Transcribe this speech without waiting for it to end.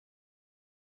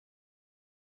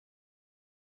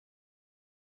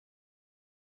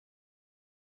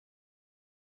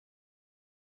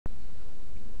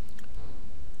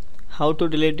How to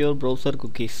delete your browser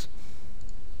cookies.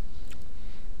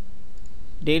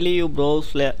 Daily you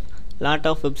browse lot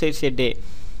of websites a day.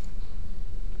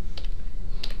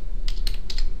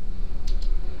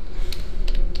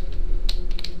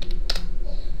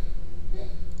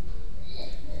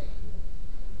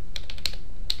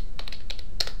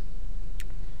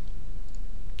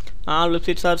 All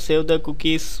websites are save the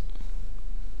cookies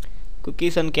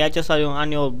and caches are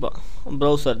on your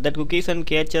browser. That cookies and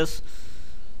caches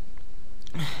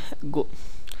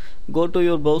go to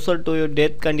your browser to your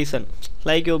death condition,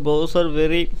 like your browser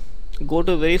go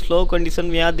to very slow condition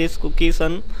via these cookies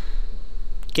and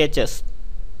caches.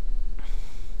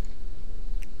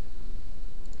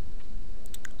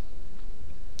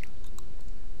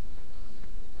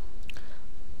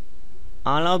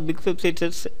 All of big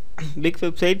websites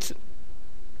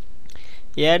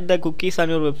add the cookies on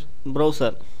your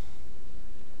browser.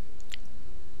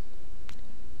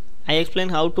 I explain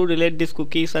how to delete these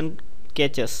cookies and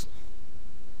caches.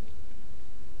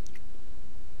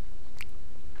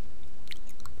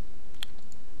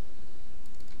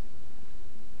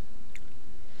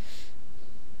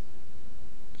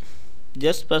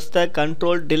 Just press the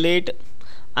Control, Delete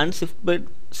and Shift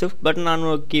button on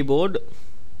your keyboard.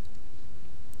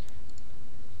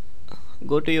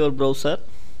 Go to your browser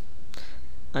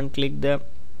and click the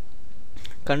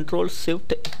Control,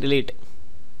 Shift, Delete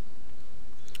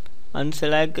and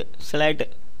select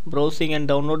browsing and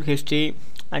download history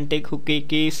and take cookie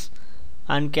keys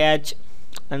and cache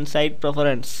and site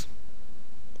preference.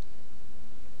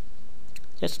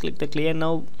 Just click the clear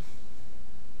now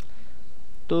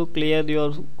to clear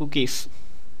your cookies.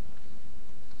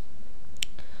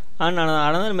 And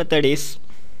another method is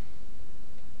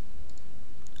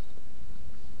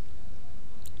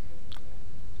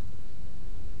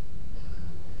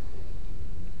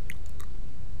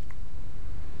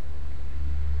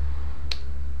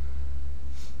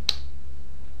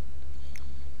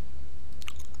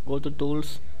go to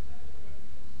tools,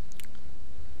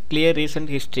 clear recent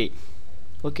history.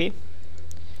 Okay,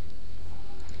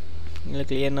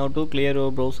 clear now to clear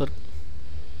your browser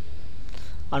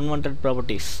unwanted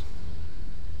properties.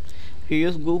 You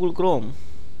use Google Chrome.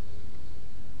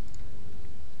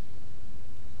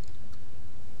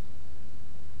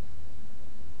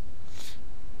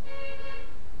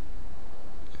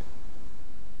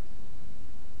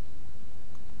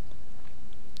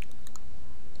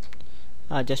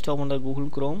 Just open the Google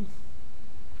Chrome.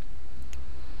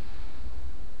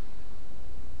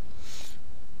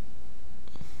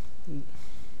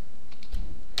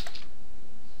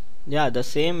 Yeah, the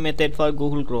same method for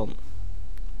Google Chrome.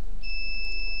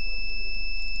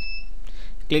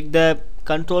 Click the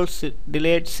Control,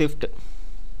 Delete, Shift.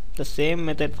 The same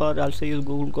method for also use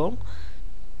Google Chrome.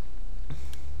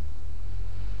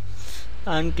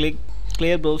 And click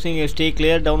clear browsing history,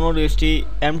 clear download history,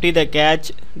 empty the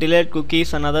cache, delete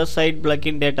cookies and other site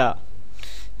blocking data.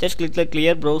 Just click the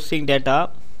clear browsing data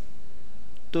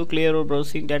to clear your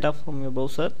browsing data from your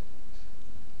browser.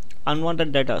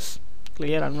 Unwanted data.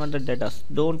 Clear unwanted data.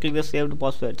 Don't click the saved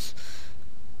passwords.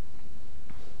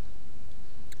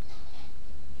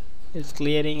 It's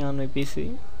clearing on my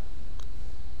PC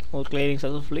or clearing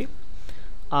successfully.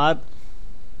 Or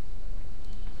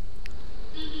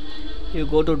you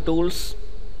go to tools,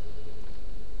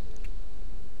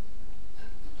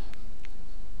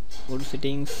 go to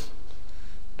settings,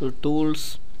 to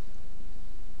tools,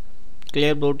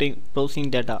 clear browsing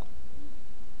data.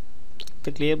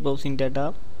 The clear browsing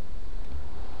data,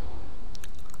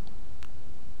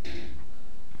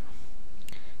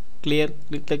 click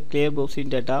the clear browsing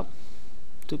data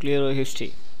to clear your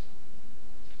history.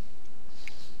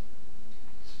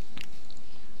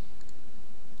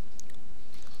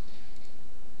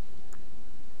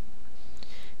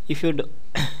 If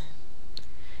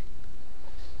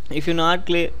you not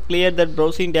clear that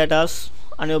browsing data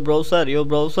on your browser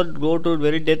go to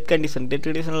very death condition.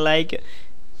 Like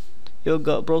your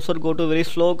browser go to very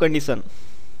slow condition.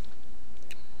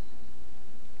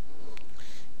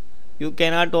 You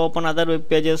cannot open other web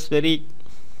pages very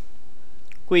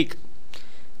quick.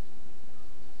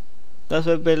 That's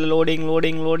web page loading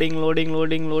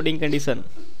condition.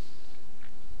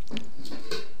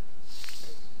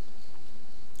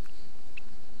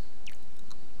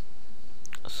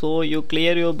 So you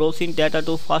clear your browsing data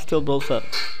to fast your browser.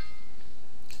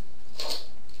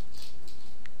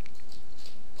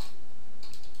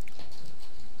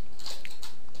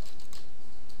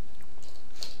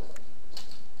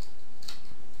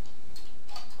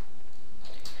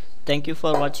 Thank you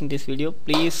for watching this video.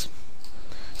 Please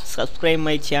subscribe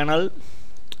my channel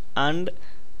and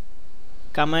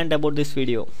comment about this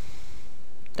video.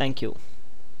 Thank you.